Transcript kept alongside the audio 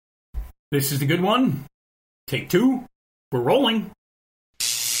This is the good one. Take two. We're rolling.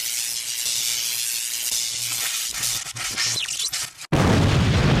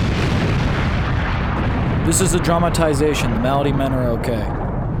 This is a dramatization. The Malady Men are okay.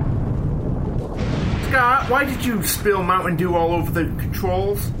 Scott, why did you spill Mountain Dew all over the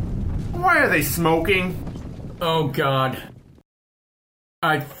controls? Why are they smoking? Oh, God.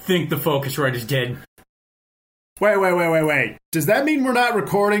 I think the Focusrite is dead. Wait. Does that mean we're not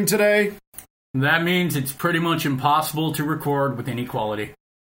recording today? That means it's pretty much impossible to record with any quality.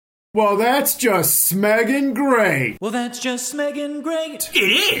 Well, that's just smeggin' great.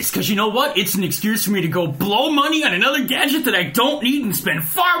 It is, because you know what? It's an excuse for me to go blow money on another gadget that I don't need and spend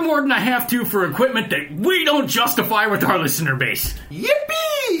far more than I have to for equipment that we don't justify with our listener base.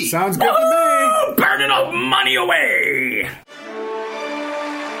 Yippee! Sounds good to me. Burning up money away!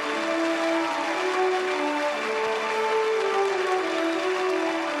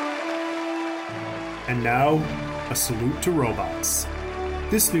 And now, a salute to robots.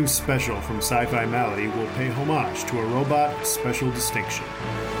 This new special from Sci-Fi Malady will pay homage to a robot of special distinction.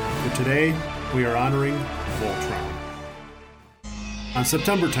 For today, we are honoring Voltron. On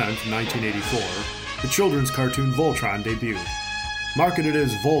September 10th, 1984, the children's cartoon Voltron debuted. Marketed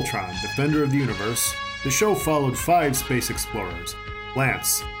as Voltron, Defender of the Universe, the show followed 5 space explorers: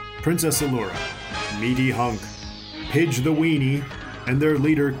 Lance, Princess Allura, Meaty Hunk, Pidge the Weenie, and their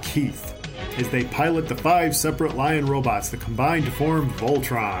leader Keith, as they pilot the 5 separate lion robots that combine to form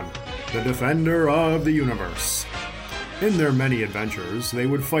Voltron, the Defender of the Universe. In their many adventures, they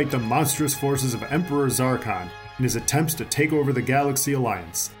would fight the monstrous forces of Emperor Zarkon in his attempts to take over the Galaxy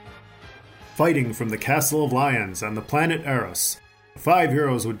Alliance. Fighting from the Castle of Lions on the planet Eros, the 5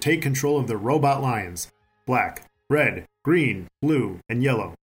 heroes would take control of the robot lions, black, red, green, blue, and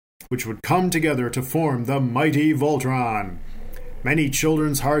yellow, which would come together to form the mighty Voltron. Many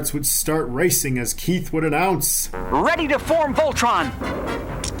children's hearts would start racing as Keith would announce, "Ready to form Voltron!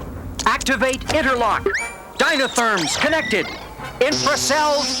 Activate interlock! Dynatherms connected!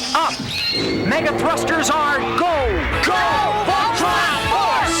 Infracells up! Mega thrusters are go! Go! Voltron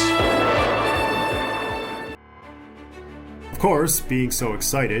Force!" Of course, being so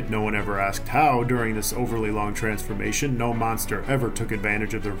excited, no one ever asked how during this overly long transformation no monster ever took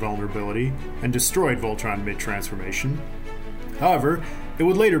advantage of their vulnerability and destroyed Voltron mid-transformation. However, it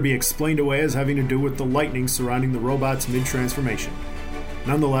would later be explained away as having to do with the lightning surrounding the robot's mid-transformation.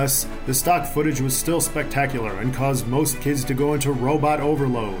 Nonetheless, the stock footage was still spectacular and caused most kids to go into robot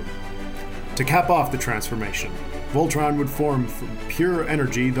overload. To cap off the transformation, Voltron would form from pure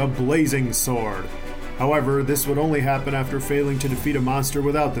energy the Blazing Sword. However, this would only happen after failing to defeat a monster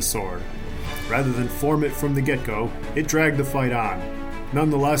without the sword. Rather than form it from the get-go, it dragged the fight on.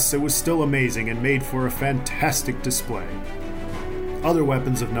 Nonetheless, it was still amazing and made for a fantastic display. Other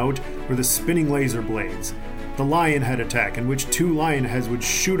weapons of note were the spinning laser blades, the lion head attack in which 2 lion heads would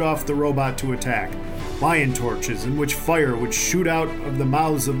shoot off the robot to attack, lion torches in which fire would shoot out of the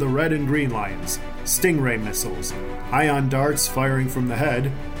mouths of the red and green lions, stingray missiles, ion darts firing from the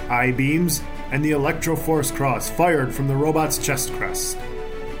head, I-beams, and the Electro-Force Cross fired from the robot's chest crest.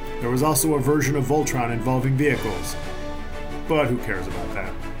 There was also a version of Voltron involving vehicles, but who cares about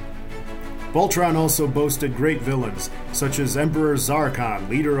that? Voltron also boasted great villains, such as Emperor Zarkon,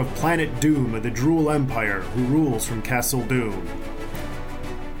 leader of Planet Doom of the Drool Empire, who rules from Castle Doom.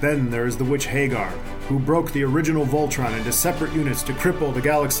 Then there is the Witch Hagar, who broke the original Voltron into separate units to cripple the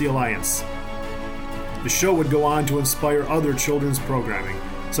Galaxy Alliance. The show would go on to inspire other children's programming,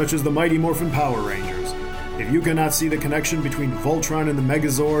 such as the Mighty Morphin Power Rangers. If you cannot see the connection between Voltron and the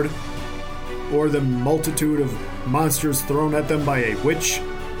Megazord, or the multitude of monsters thrown at them by a witch,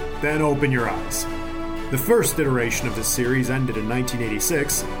 then open your eyes. The first iteration of this series ended in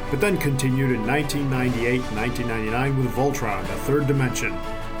 1986, but then continued in 1998 and 1999 with Voltron, the Third Dimension,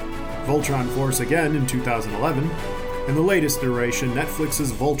 Voltron Force again in 2011, and the latest iteration,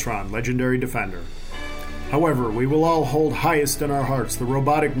 Netflix's Voltron, Legendary Defender. However, we will all hold highest in our hearts the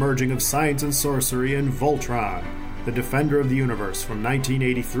robotic merging of science and sorcery in Voltron, the Defender of the Universe from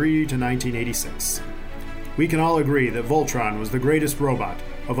 1983 to 1986. We can all agree that Voltron was the greatest robot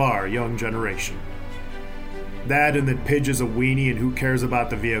of our young generation. That and that Pidge is a weenie and who cares about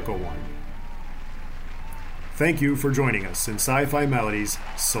the vehicle one. Thank you for joining us in Sci-Fi Malady's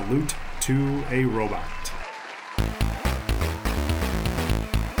Salute to a Robot.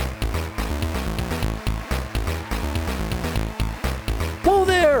 Whoa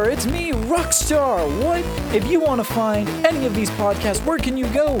there, it's me, Rockstar. What? If you want to find any of these podcasts, where can you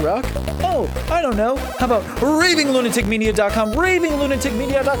go, Rock? Oh, I don't know. How about ravinglunaticmedia.com,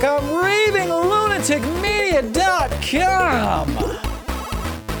 ravinglunaticmedia.com, ravinglunaticmedia.com?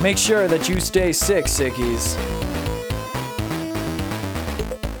 Make sure that you stay sick, sickies.